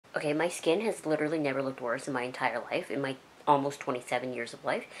Okay, my skin has literally never looked worse in my entire life. In my almost 27 years of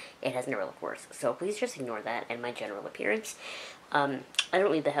life, it has never looked worse. So please just ignore that and my general appearance. I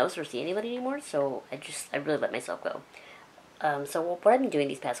don't leave the house or see anybody anymore, so I really let myself go. So what I've been doing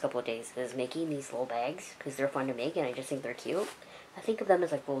these past couple of days is making these little bags, because they're fun to make and I just think they're cute. I think of them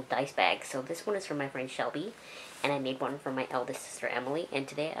as like little dice bags. So this one is from my friend Shelby, and I made one for my eldest sister Emily, and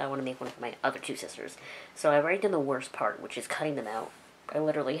today I want to make one for my other two sisters. So I've already done the worst part, which is cutting them out. I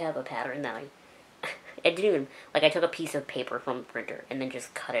literally have a pattern that I didn't even, like I took a piece of paper from the printer and then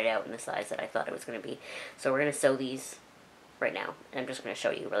just cut it out in the size that I thought it was going to be. So we're going to sew these right now, and I'm just going to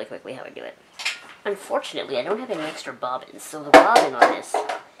show you really quickly how I do it. Unfortunately, I don't have any extra bobbins, so the bobbin on this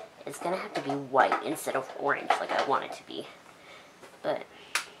is going to have to be white instead of orange like I want it to be. But,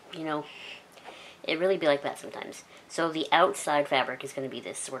 you know, it really be like that sometimes. So the outside fabric is going to be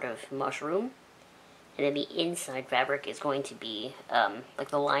this sort of mushroom, and then the inside fabric is going to be, like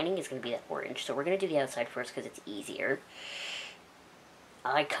the lining is going to be that orange. So we're going to do the outside first because it's easier.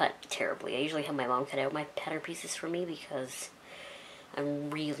 I cut terribly. I usually have my mom cut out my pattern pieces for me because I'm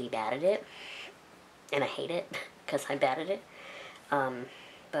really bad at it. And I hate it because I'm bad at it.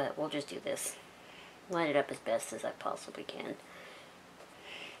 But we'll just do this. Line it up as best as I possibly can.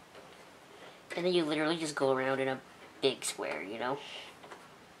 And then you literally just go around in a big square, you know?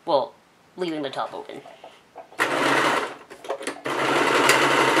 Well, leaving the top open.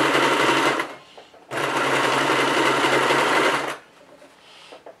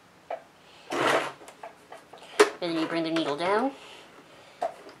 And then you bring the needle down,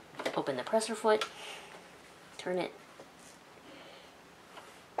 open the presser foot, turn it.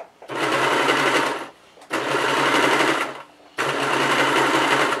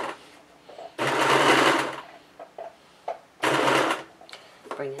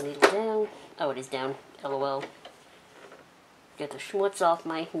 Bring the needle down. Oh, it is down. LOL. Get the schmutz off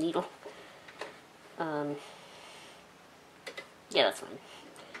my needle. Yeah, that's fine.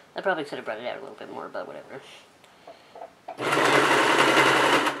 I probably could have brought it out a little bit more, but whatever.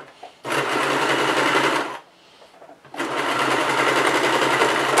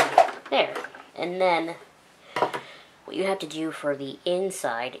 There. And then what you have to do for the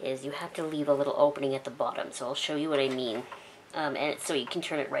inside is you have to leave a little opening at the bottom. So I'll show you what I mean. And so you can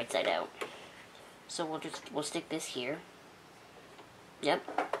turn it right side out. So we'll stick this here. Yep.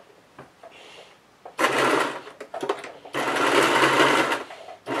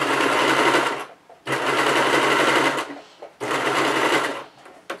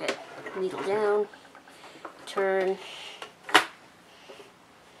 Okay, needle down, turn.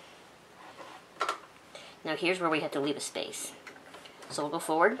 Now here's where we have to leave a space. So we'll go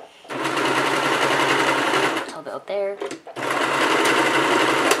forward. So about there.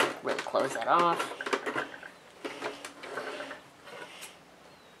 Really close that off.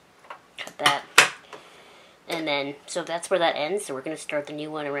 Cut that. And then, so that's where that ends. So we're going to start the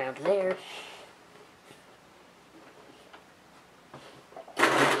new one around there.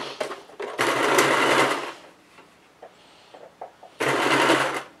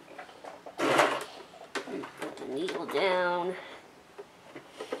 Put the needle down.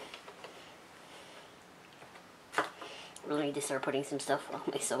 Really need to start putting some stuff on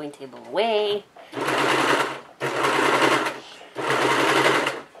my sewing table away.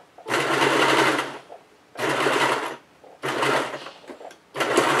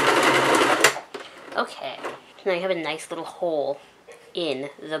 Okay, now you have a nice little hole in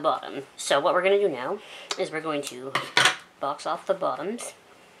the bottom. So what we're going to do now is we're going to box off the bottoms.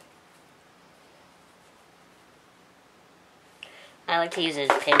 I like to use a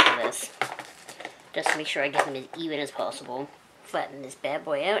pin for this, just to make sure I get them as even as possible. Flatten this bad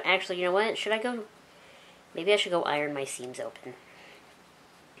boy out. Actually, you know what? Maybe I should go iron my seams open.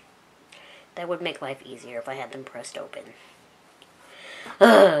 That would make life easier if I had them pressed open.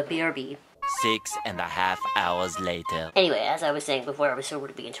 BRB. 6.5 hours later. Anyway, as I was saying before, I was so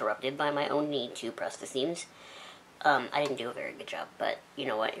rudely interrupted by my own need to press the seams. I didn't do a very good job, but you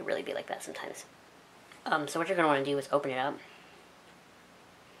know what? It really be like that sometimes. So what you're going to want to do is open it up.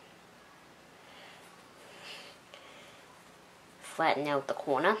 Flatten out the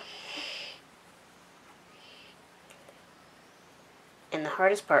corner. And the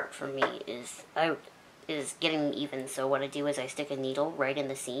hardest part for me is getting them even. So what I do is I stick a needle right in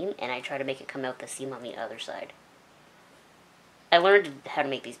the seam and I try to make it come out the seam on the other side. I learned how to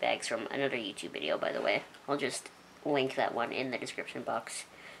make these bags from another YouTube video, by the way. I'll just link that one in the description box.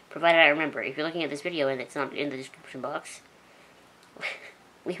 Provided I remember. If you're looking at this video and it's not in the description box,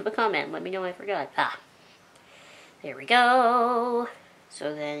 leave a comment. Let me know I forgot. There we go.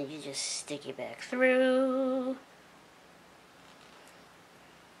 So then you just stick it back through.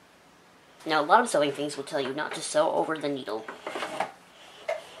 Now, a lot of sewing things will tell you not to sew over the needle.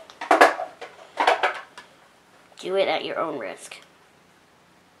 Do it at your own risk.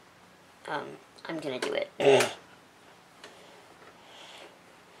 I'm gonna do it. And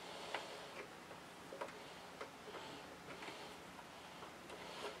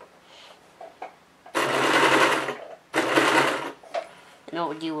what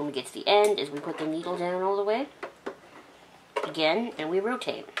we do when we get to the end is we put the needle down all the way, again, and we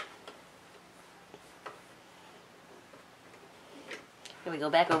rotate. And we go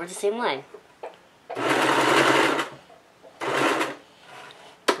back over the same line.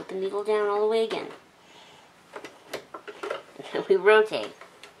 Put the needle down all the way again. And we rotate.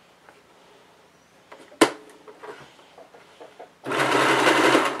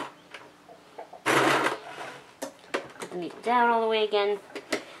 Put the needle down all the way again.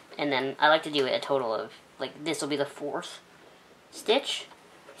 And then I like to do it a total of, like, this will be the 4th stitch,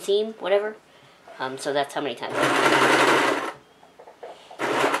 seam, whatever. So that's how many times.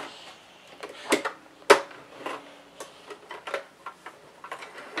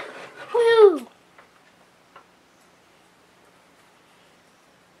 Woo!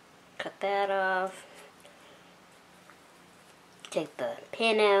 Cut that off. Take the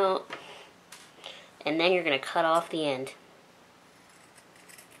pin out. And then you're going to cut off the end.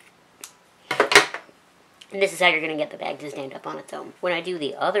 And this is how you're going to get the bag to stand up on its own. When I do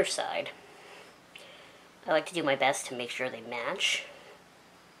the other side, I like to do my best to make sure they match.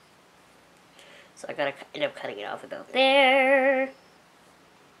 So I gotta end up cutting it off about there.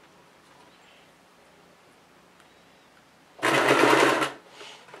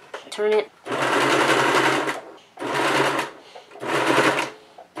 Turn it.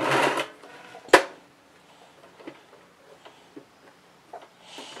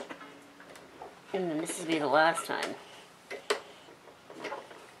 And then this will be the last time.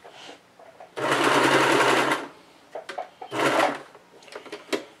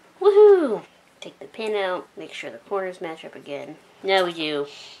 Woohoo! Take the pin out, make sure the corners match up again. Now we do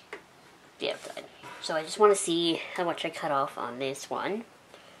the outside. So I just want to see how much I cut off on this one.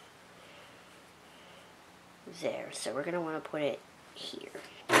 There, so we're going to want to put it here.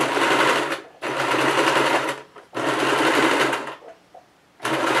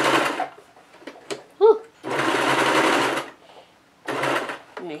 Whew.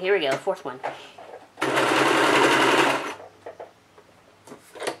 And here we go, 4th one.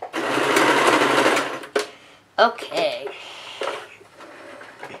 Okay.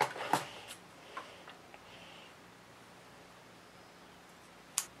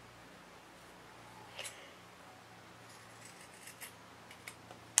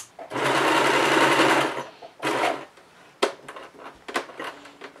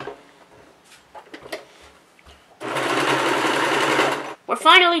 We're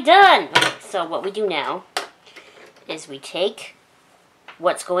finally done! So what we do now is we take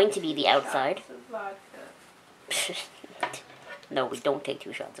what's going to be the outside. No, we don't take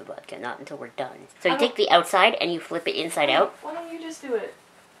 2 shots of vodka, not until we're done. So you take the outside and you flip it inside out. Why don't you just do it?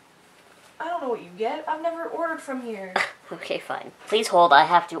 I don't know what you get. I've never ordered from here. Okay, fine. Please hold, I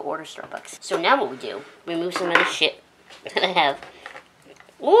have to order Starbucks. So now what we do, we move some of the shit that I have.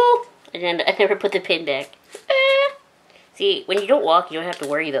 Ooh! And I never put the pin back. See, when you don't walk, you don't have to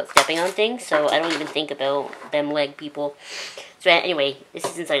worry about stepping on things, so I don't even think about them leg people. So anyway, this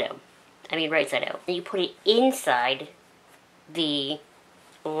is inside out. I mean right side out. And you put it inside the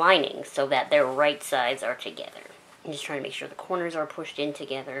lining so that their right sides are together. I'm just trying to make sure the corners are pushed in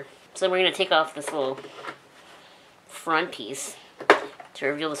together. So then we're going to take off this little front piece to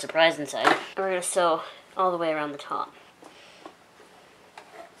reveal the surprise inside. And we're going to sew all the way around the top.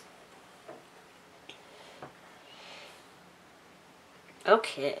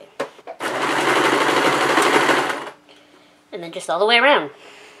 Okay. And then just all the way around.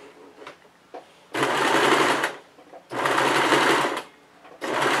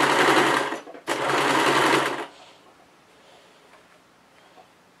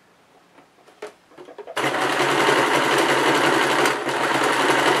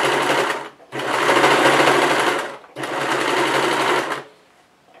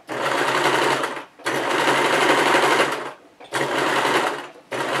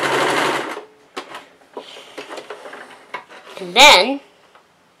 And then,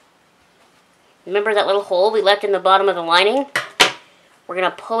 remember that little hole we left in the bottom of the lining? We're going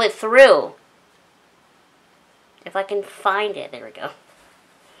to pull it through. If I can find it. There we go.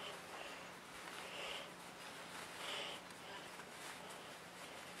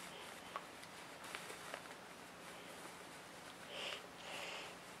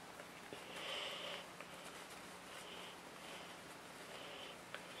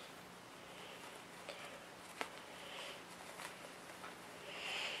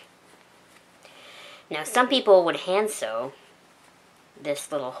 Now, some people would hand sew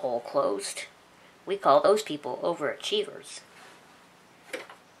this little hole closed. We call those people overachievers.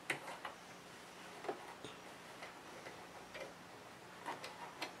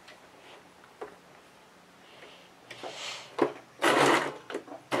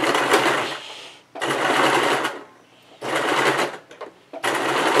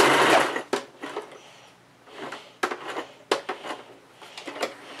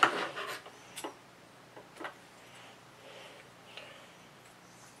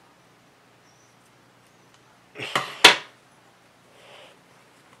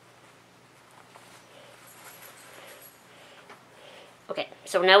 Okay,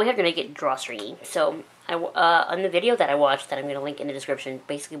 so now we have to make it drawstringy. So, on the video that I watched, that I'm going to link in the description,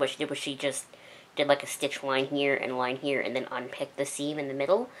 basically what she did was she just did like a stitch line here, and then unpicked the seam in the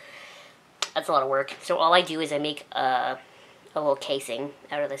middle. That's a lot of work. So all I do is I make a little casing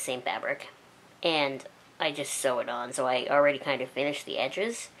out of the same fabric, and I just sew it on. So I already kind of finished the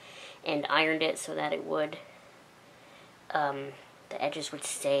edges, and ironed it so that it would, the edges would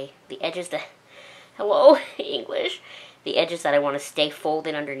stay, hello, English. The edges that I want to stay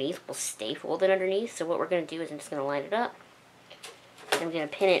folded underneath will stay folded underneath. So what we're going to do is I'm just going to line it up. I'm going to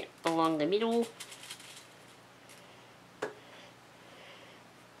pin it along the middle.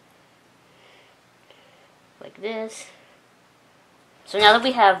 Like this. So now that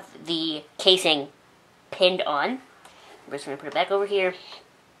we have the casing pinned on, we're just going to put it back over here.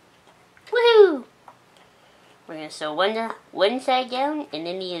 Woohoo! We're going to sew one side down and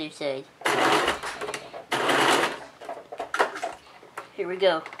then the other side. Here we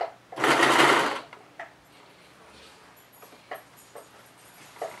go.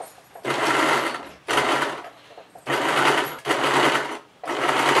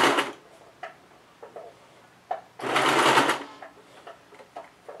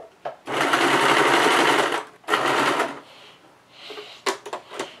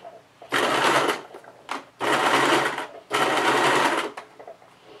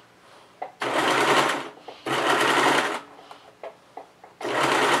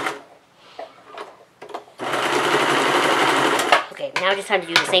 Now just time to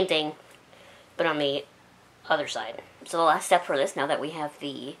do the same thing, but on the other side. So the last step for this, now that we have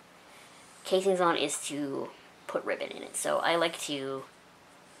the casings on, is to put ribbon in it. So I like to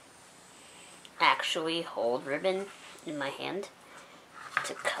actually hold ribbon in my hand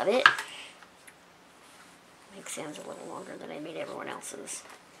to cut it. Makes sounds a little longer than I made everyone else's.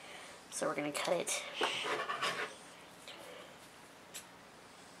 So we're going to cut it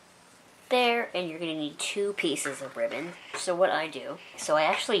there, and you're going to need 2 pieces of ribbon. So what I do, so I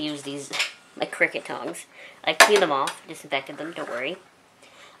actually use these, my Cricut tongs. I cleaned them off, disinfected them, don't worry.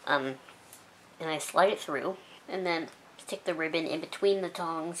 And I slide it through, and then stick the ribbon in between the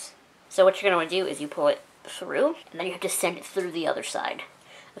tongs. So what you're going to want to do is you pull it through, and then you have to send it through the other side.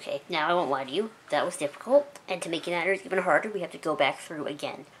 Okay, now I won't lie to you, that was difficult, and to make it matters even harder, we have to go back through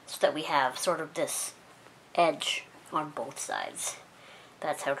again, so that we have sort of this edge on both sides.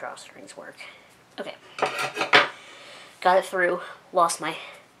 That's how drawstrings work. Okay. Got it through. Lost my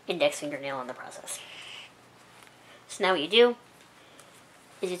index fingernail in the process. So now what you do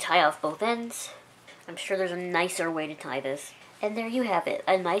is you tie off both ends. I'm sure there's a nicer way to tie this. And there you have it.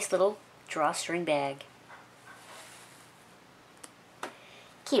 A nice little drawstring bag.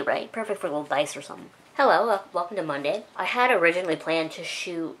 Cute, right? Perfect for a little dice or something. Hello, welcome to Monday. I had originally planned to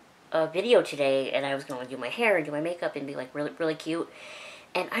shoot a video today, and I was going to do my hair and do my makeup and be like really cute.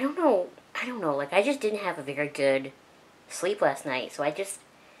 And I don't know, like I just didn't have a very good sleep last night, so I just,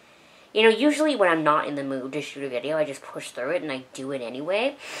 you know, usually when I'm not in the mood to shoot a video, I just push through it and I do it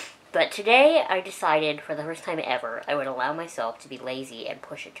anyway. But today, I decided for the first time ever, I would allow myself to be lazy and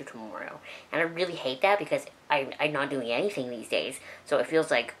push it to tomorrow. And I really hate that because I'm not doing anything these days, so it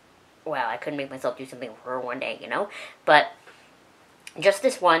feels like, wow, I couldn't make myself do something for one day, you know? But just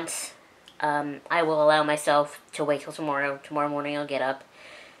this once, I will allow myself to wait till tomorrow. Tomorrow morning I'll get up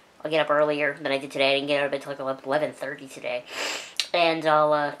earlier than I did today. I didn't get out of bed until like 11:30 today. And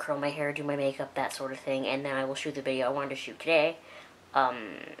I'll curl my hair, do my makeup, that sort of thing. And then I will shoot the video I wanted to shoot today.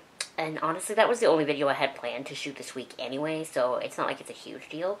 And honestly, that was the only video I had planned to shoot this week anyway. So it's not like it's a huge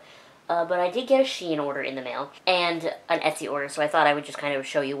deal. But I did get a Shein order in the mail. And an Etsy order. So I thought I would just kind of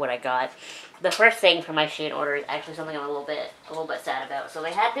show you what I got. The first thing from my Shein order is actually something I'm a little bit sad about. So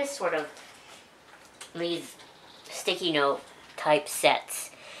they had this sort of, these sticky note type sets.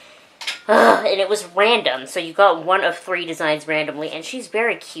 And it was random, so you got one of 3 designs randomly, and she's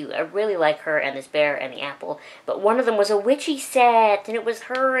very cute. I really like her and this bear and the apple. But one of them was a witchy set, and it was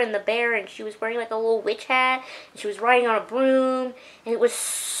her and the bear, and she was wearing like a little witch hat, and she was riding on a broom, and it was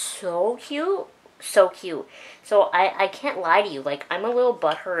so cute. so cute. So I can't lie to you. Like, I'm a little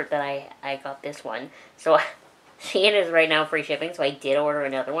butthurt that I got this one. So Shein is right now free shipping, so I did order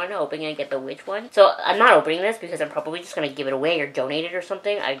another one, hoping I get the witch one. So I'm not opening this because I'm probably just going to give it away or donate it or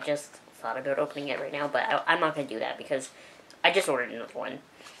something. I just thought about opening it right now, but I'm not going to do that because I just ordered another one.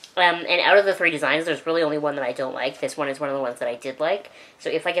 And out of the 3 designs, there's really only one that I don't like. This one is one of the ones that I did like. So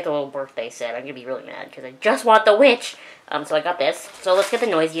if I get the little birthday set, I'm going to be really mad because I just want the witch. So I got this. So let's get the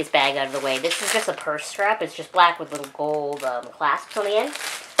noisiest bag out of the way. This is just a purse strap. It's just black with little gold clasps on the end.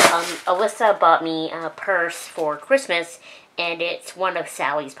 Alyssa bought me a purse for Christmas, and it's one of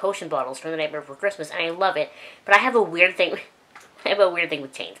Sally's potion bottles from the night before Christmas, and I love it. But I have a weird thing. I have a weird thing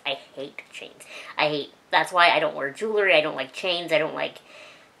with chains. I hate chains. That's why I don't wear jewelry. I don't like chains. I don't know, like,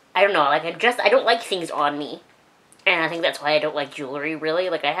 I don't like things on me. And I think that's why I don't like jewelry,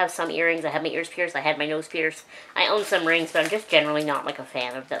 really. Like, I have some earrings, I have my ears pierced, I had my nose pierced, I own some rings, but I'm just generally not, like, a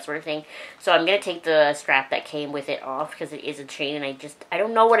fan of that sort of thing. So I'm gonna take the strap that came with it off, because it is a chain, and I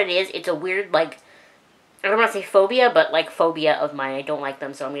don't know what it is. It's a weird, like, I don't want to say phobia, but, like, phobia of mine. I don't like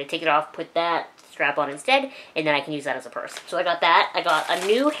them, so I'm gonna take it off, put that strap on instead, and then I can use that as a purse. So I got that. I got a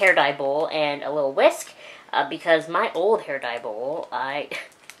new hair dye bowl and a little whisk, because my old hair dye bowl,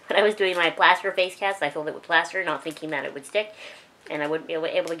 when I was doing my plaster face cast, I filled it with plaster, not thinking that it would stick, and I wouldn't be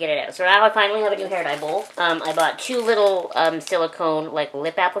able to get it out. So now I finally have a new hair dye bowl. I bought 2 little silicone like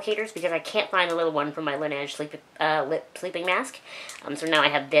lip applicators because I can't find the little one from my Laneige lip sleeping mask. So now I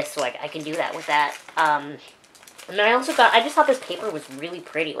have this, so I can do that with that. And then I just thought this paper was really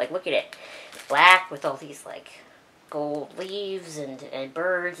pretty. Like, look at it. Black with all these like gold leaves and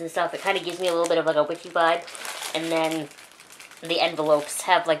birds and stuff. It kind of gives me a little bit of like a witchy vibe. And then the envelopes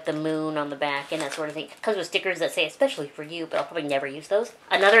have like the moon on the back and that sort of thing. It comes with stickers that say especially for you, but I'll probably never use those.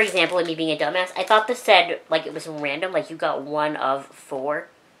 Another example of me being a dumbass, I thought this said like it was random, like you got 1 of 4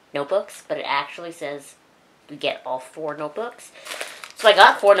 notebooks, but it actually says you get all 4 notebooks. So I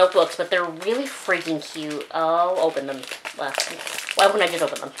got 4 notebooks, but they're really freaking cute. I'll open them. Why wouldn't I just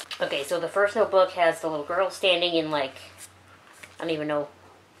open them? Okay, so the first notebook has the little girl standing in like, I don't even know,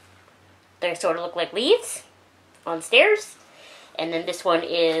 they sort of look like leaves on stairs. And then this one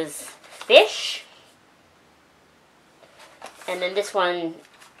is fish. And then this one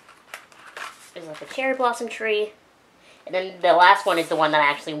is like a cherry blossom tree. And then the last one is the one that I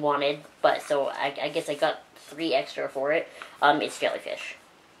actually wanted, but so I guess I got 3 extra for it. It's jellyfish.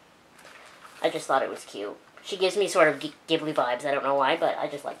 I just thought it was cute. She gives me sort of Ghibli vibes. I don't know why, but I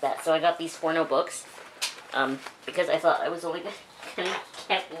just like that. So I got these 4 notebooks because I thought I was only going to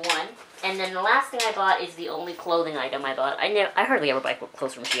get 1. And then the last thing I bought is the only clothing item I bought. I hardly ever buy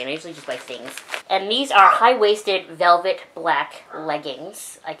clothes from Shein. I usually just buy things. And these are high-waisted velvet black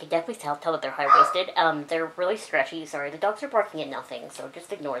leggings. I could definitely tell that they're high-waisted. They're really stretchy. Sorry, the dogs are barking at nothing, so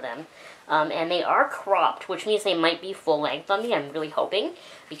just ignore them. And they are cropped, which means they might be full length on me. I'm really hoping,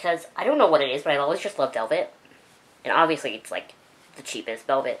 because I don't know what it is, but I've always just loved velvet. And obviously it's like the cheapest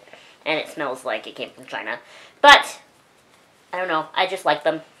velvet, and it smells like it came from China. But I don't know. I just like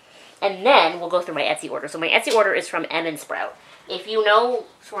them. And then we'll go through my Etsy order. So my Etsy order is from EmandSprout. If you know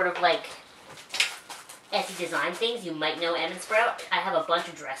sort of like Etsy design things, you might know EmandSprout. I have a bunch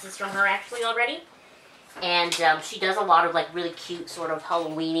of dresses from her actually already. And she does a lot of like really cute sort of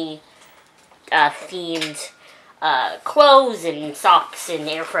Halloween-y themed clothes and socks and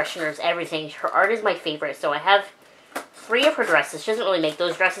air fresheners, everything. Her art is my favorite. So I have 3 of her dresses. She doesn't really make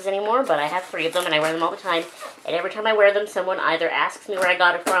those dresses anymore, but I have 3 of them, and I wear them all the time. And every time I wear them, someone either asks me where I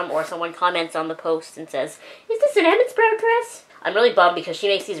got it from, or someone comments on the post and says, "Is this an EmandSprout dress?" I'm really bummed because she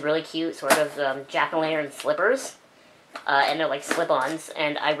makes these really cute sort of jack-o'-lantern slippers, and they're like slip-ons,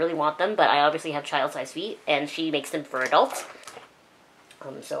 and I really want them, but I obviously have child-sized feet, and she makes them for adults.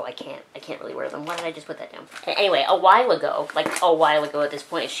 So I can't really wear them. Why did I just put that down? Anyway, a while ago at this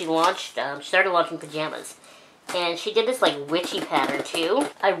point, she started launching pajamas. And she did this, like, witchy pattern, too.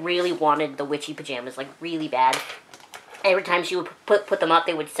 I really wanted the witchy pajamas, like, really bad. Every time she would put them up,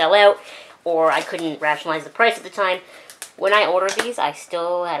 they would sell out, or I couldn't rationalize the price at the time. When I ordered these, I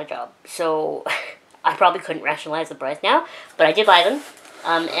still had a job. So, I probably couldn't rationalize the price now, but I did buy them.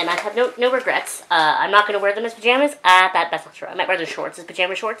 And I have no regrets. I'm not going to wear them as pajamas. That's not true. I might wear the shorts as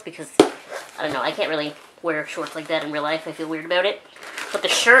pajama shorts, because, I don't know, I can't really wear shorts like that in real life. I feel weird about it. But the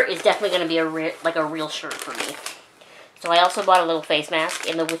shirt is definitely going to be a real shirt for me. So I also bought a little face mask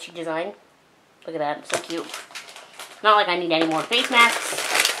in the witchy design. Look at that, it's so cute. Not like I need any more face masks.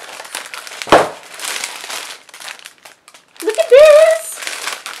 Look at this!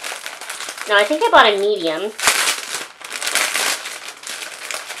 Now I think I bought a medium.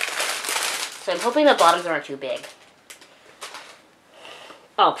 So I'm hoping the bottoms aren't too big.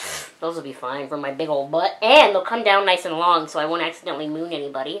 Oh, Those will be fine for my big old butt. And they'll come down nice and long so I won't accidentally moon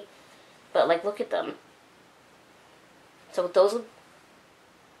anybody. But, like, look at them. So those,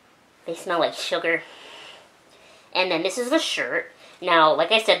 they smell like sugar. And then this is the shirt. Now,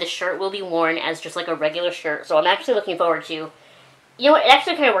 like I said, the shirt will be worn as just like a regular shirt. So I'm actually looking forward to... You know what? It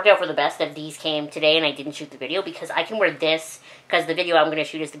actually kind of worked out for the best that these came today and I didn't shoot the video. Because I can wear this. Because the video I'm going to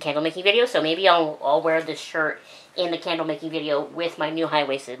shoot is the candle making video. So maybe I'll wear this shirt in the candle making video with my new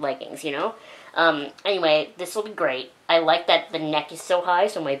high-waisted leggings, you know? Anyway, this will be great. I like that the neck is so high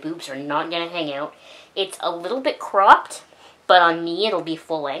so my boobs are not going to hang out. It's a little bit cropped. But on me, it'll be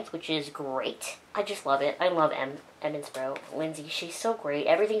full length, which is great. I just love it. I love EmandSprout. Lindsay, she's so great.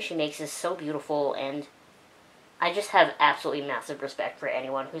 Everything she makes is so beautiful, and I just have absolutely massive respect for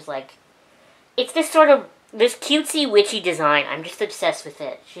anyone who's like... It's this sort of... This cutesy, witchy design. I'm just obsessed with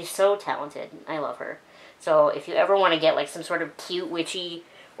it. She's so talented. I love her. So if you ever want to get like some sort of cute, witchy,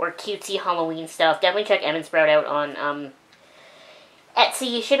 or cutesy Halloween stuff, definitely check EmandSprout out on...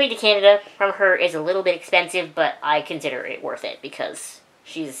 Etsy. Shipping to Canada from her is a little bit expensive, but I consider it worth it because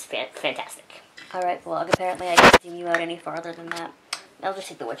she's fantastic. Alright, vlog, apparently I didn't zoom you out any farther than that. I'll just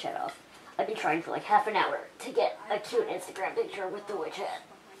take the witch hat off. I've been trying for like half an hour to get a cute Instagram picture with the witch hat.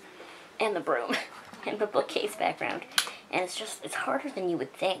 And the broom. And the bookcase background. And it's harder than you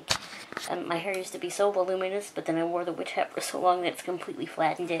would think. My hair used to be so voluminous, but then I wore the witch hat for so long that it's completely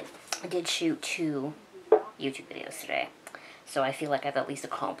flattened it. I did shoot 2 YouTube videos today. So I feel like I've at least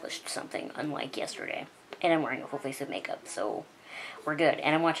accomplished something, unlike yesterday. And I'm wearing a full face of makeup, so we're good.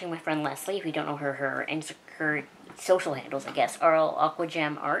 And I'm watching my friend Leslie. If you don't know her, her social handles, I guess, are all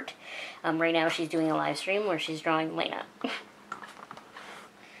Aquajam Art. Right now she's doing a live stream where she's drawing Lena.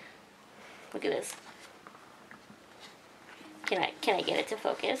 Look at this. Can I get it to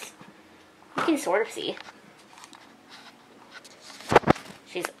focus? You can sort of see.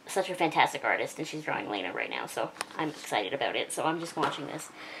 She's such a fantastic artist, and she's drawing Lena right now, so I'm excited about it. So I'm just watching this.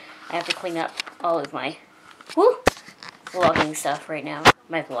 I have to clean up all of my vlogging stuff right now.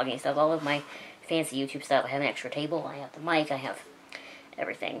 My vlogging stuff, all of my fancy YouTube stuff. I have an extra table, I have the mic, I have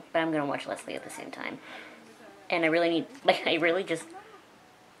everything. But I'm going to watch Leslie at the same time. And I really need, like,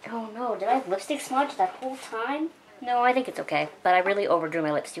 oh no, did I have lipstick smudge that whole time? No, I think it's okay. But I really overdrew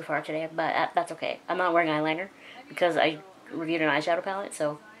my lips too far today, but that's okay. I'm not wearing eyeliner because I reviewed an eyeshadow palette,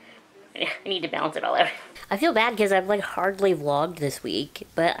 so I need to balance it all out. I feel bad because I've like hardly vlogged this week,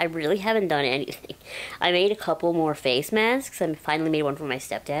 but I really haven't done anything. I made a couple more face masks. I finally made one for my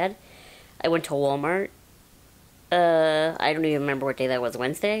stepdad. I went to Walmart. I don't even remember what day that was,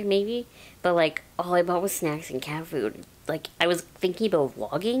 Wednesday, maybe? But like, all I bought was snacks and cat food. Like, I was thinking about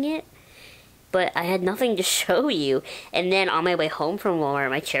vlogging it, but I had nothing to show you. And then on my way home from Walmart,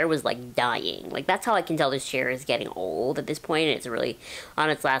 my chair was like dying. Like, that's how I can tell this chair is getting old at this point, and it's really on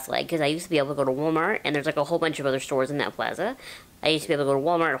its last leg. Because I used to be able to go to Walmart, and there's like a whole bunch of other stores in that plaza. I used to be able to go to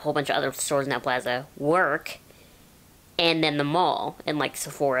Walmart, a whole bunch of other stores in that plaza, work, and then the mall, and like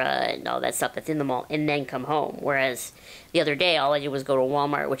Sephora and all that stuff that's in the mall, and then come home. Whereas the other day, all I did was go to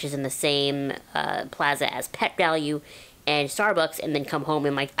Walmart, which is in the same plaza as Pet Value and Starbucks, and then come home,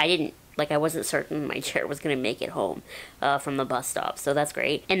 and I wasn't certain my chair was going to make it home from the bus stop, so that's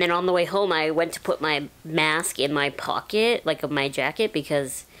great. And then on the way home, I went to put my mask in my pocket, like of my jacket,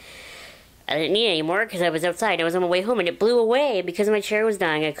 because I didn't need it anymore because I was outside. I was on my way home, and it blew away because my chair was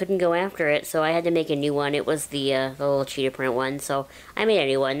dying. I couldn't go after it, so I had to make a new one. It was the little cheetah print one, so I made a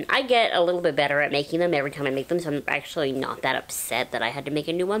new one. I get a little bit better at making them every time I make them, so I'm actually not that upset that I had to make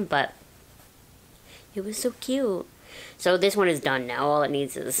a new one, but it was so cute. So this one is done now. All it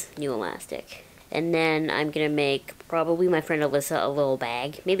needs is new elastic. And then I'm going to make probably my friend Alyssa a little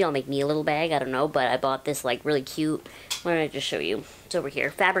bag. Maybe I'll make me a little bag. I don't know. But I bought this like really cute. Why don't I just show you? It's over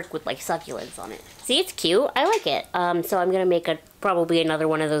here. Fabric with like succulents on it. See, it's cute. I like it. So I'm going to make probably another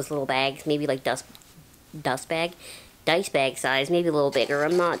one of those little bags. Maybe like dice bag size. Maybe a little bigger.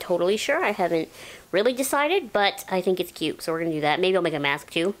 I'm not totally sure. I haven't really decided, but I think it's cute, so we're going to do that. Maybe I'll make a mask,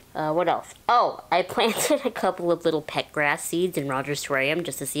 too. What else? Oh, I planted a couple of little pet grass seeds in Roger's terrarium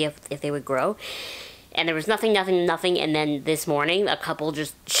just to see if they would grow. And there was nothing, and then this morning, a couple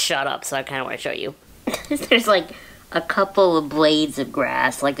just shut up, so I kind of want to show you. There's, like, a couple of blades of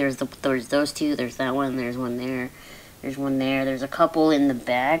grass. Like, there's those two, there's that one, there's one there. There's one there. There's a couple in the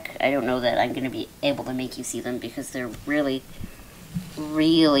back. I don't know that I'm going to be able to make you see them because they're really,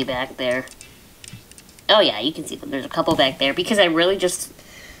 really back there. Oh yeah, you can see them. There's a couple back there because I really just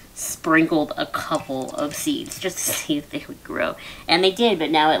sprinkled a couple of seeds just to see if they would grow. And they did,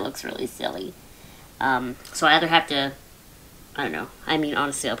 but now it looks really silly. So I either have to, I don't know. I mean,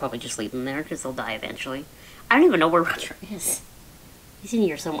 honestly, I'll probably just leave them there because they'll die eventually. I don't even know where Roger is. He's in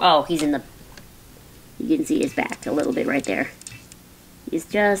here somewhere. Oh, he's in the... You can see his back a little bit right there. He's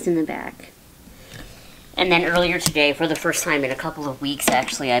just in the back. And then earlier today, for the first time in a couple of weeks,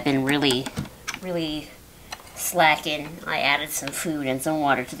 actually, I've been really slacking. I added some food and some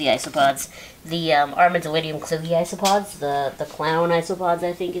water to the isopods. The Armadillidium Kluge isopods, the clown isopods,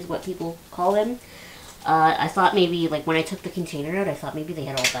 I think is what people call them. I thought maybe, like, when I took the container out, I thought maybe they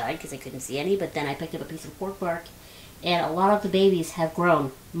had all died because I couldn't see any, but then I picked up a piece of pork bark, and a lot of the babies have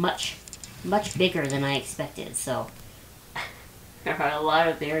grown much bigger than I expected, so there are a lot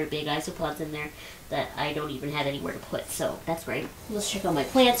of very big isopods in there that I don't even have anywhere to put, so that's great. Let's check on my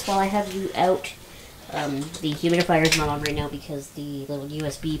plants while I have you out. The humidifier's not on right now because the little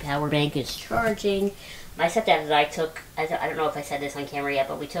USB power bank is charging. My stepdad and I took, I don't know if I said this on camera yet,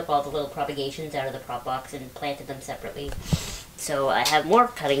 but we took all the little propagations out of the prop box and planted them separately. So I have more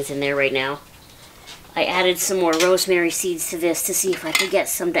cuttings in there right now. I added some more rosemary seeds to this to see if I could get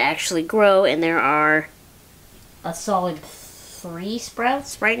some to actually grow, and there are a solid 3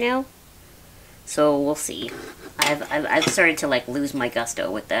 sprouts right now. So we'll see. I've started to like lose my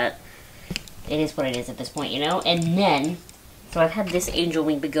gusto with that. It is what it is at this point, you know? And then, so I've had this angel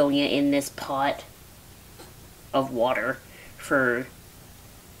wing begonia in this pot of water for,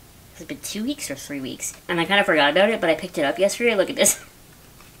 has it been 2 weeks or 3 weeks? And I kind of forgot about it, but I picked it up yesterday. Look at this.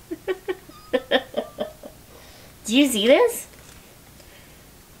 Do you see this?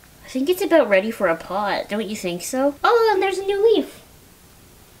 I think it's about ready for a pot. Don't you think so? Oh, and there's a new leaf.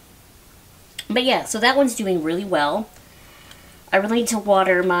 But yeah, so that one's doing really well. I really need to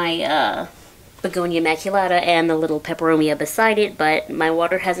water my Begonia maculata and the little peperomia beside it, but my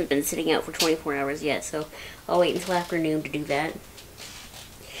water hasn't been sitting out for 24 hours yet, so I'll wait until afternoon to do that.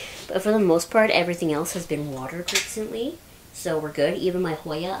 But for the most part, everything else has been watered recently, so we're good. Even my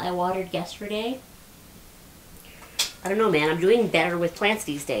Hoya I watered yesterday. I don't know, man. I'm doing better with plants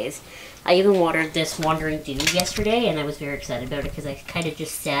these days. I even watered this wandering dude yesterday, and I was very excited about it because I kind of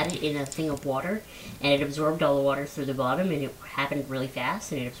just sat it in a thing of water, and it absorbed all the water through the bottom, and it happened really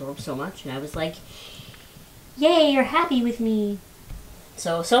fast, and it absorbed so much, and I was like, yay, you're happy with me.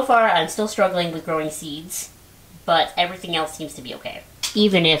 So far, I'm still struggling with growing seeds, but everything else seems to be okay.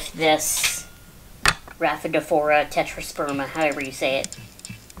 Even if this Rhaphidophora tetrasperma, however you say it,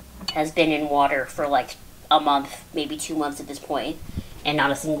 has been in water for like a month, maybe 2 months at this point, and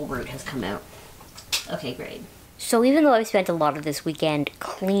not a single root has come out. Okay, great. So even though I've spent a lot of this weekend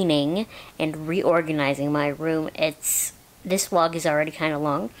cleaning and reorganizing my room, this vlog is already kind of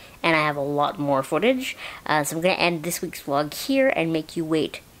long, and I have a lot more footage. So I'm going to end this week's vlog here and make you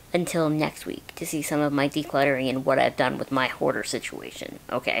wait until next week to see some of my decluttering and what I've done with my hoarder situation.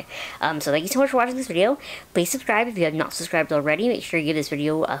 Okay, so thank you so much for watching this video. Please subscribe if you have not subscribed already. Make sure you give this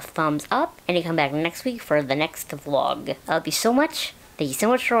video a thumbs up, and you come back next week for the next vlog. I love you so much. Thank you so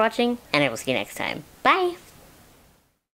much for watching, and I will see you next time. Bye!